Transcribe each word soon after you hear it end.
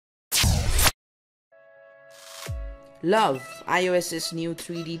love iOS's new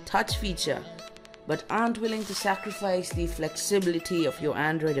 3D touch feature, but aren't willing to sacrifice the flexibility of your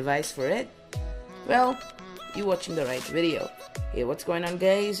Android device for it? Well, you're watching the right video. Hey, what's going on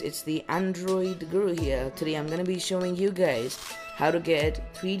guys? It's the Android Guru here. Today I'm gonna be showing you guys how to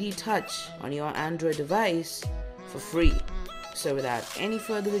get 3D touch on your Android device for free. So without any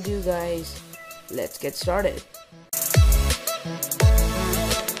further ado guys, let's get started.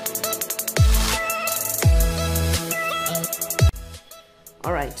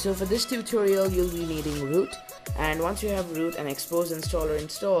 Alright, so for this tutorial you'll be needing root, and once you have root and Xposed installer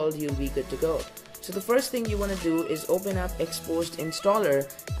installed, you'll be good to go. So the first thing you want to do is open up Xposed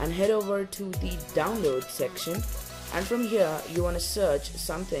installer and head over to the download section, and from here you want to search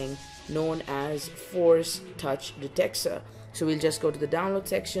something known as Force Touch Detector. So we'll just go to the download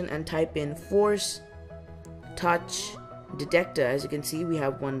section and type in Force Touch Detector. As you can see, we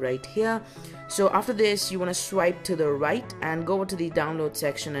have one right here. So after this you want to swipe to the right and go over to the download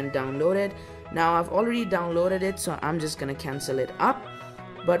section and download it. Now I've already downloaded it, so I'm just gonna cancel it up.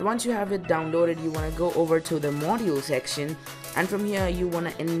 But once you have it downloaded, you want to go over to the module section, and from here you want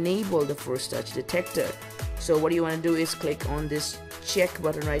to enable the Force Touch Detector. So what you want to do is click on this check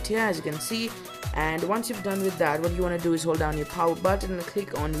button right here, as you can see, and once you've done with that, what you want to do is hold down your power button and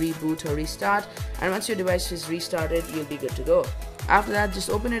click on reboot or restart, and once your device is restarted, you'll be good to go. After that, just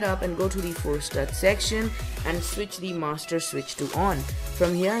open it up and go to the Force Touch section and switch the master switch to on.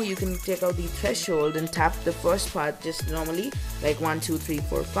 From here you can take out the threshold and tap the first part just normally, like 1 2 3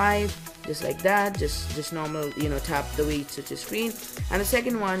 4 5, just like that, just normal, tap the way it switches screen. And the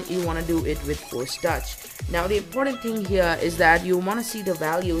second one, you want to do it with Force Touch. Now the important thing here is that you want to see the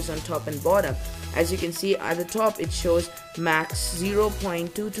values on top and bottom. As you can see at the top, it shows max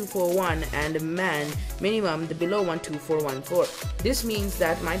 0.2241 and minimum the below 12414. This means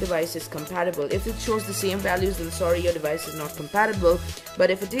that my device is compatible. If it shows the same values, then sorry, your device is not compatible.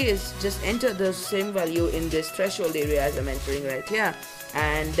 But if it is, just enter the same value in this threshold area as I'm entering right here,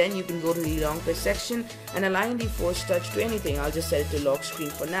 and then you can go to the long press section and align the Force Touch to anything. I'll just set it to lock screen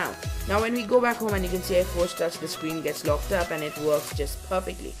for now. Now when we go back home and you can see I Force Touch, the screen gets locked up and it works just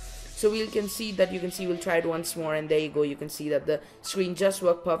perfectly. So we'll try it once more, and there you go, you can see that the screen just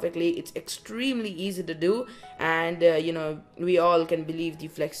worked perfectly. It's extremely easy to do, and we all can believe the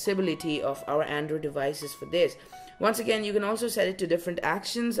flexibility of our Android devices for this. Once again, you can also set it to different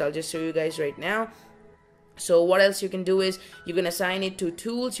actions. I'll just show you guys right now. So what else you can do is you can assign it to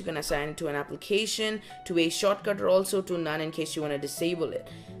tools, you can assign it to an application, to a shortcut, or also to none in case you want to disable it.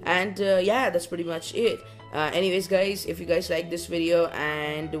 And yeah, that's pretty much it. Anyways guys, if you guys like this video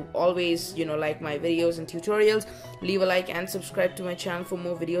and always like my videos and tutorials, leave a like and subscribe to my channel for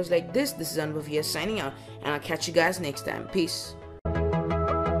more videos like this. This is Anubhav here signing out, and I'll catch you guys next time. Peace.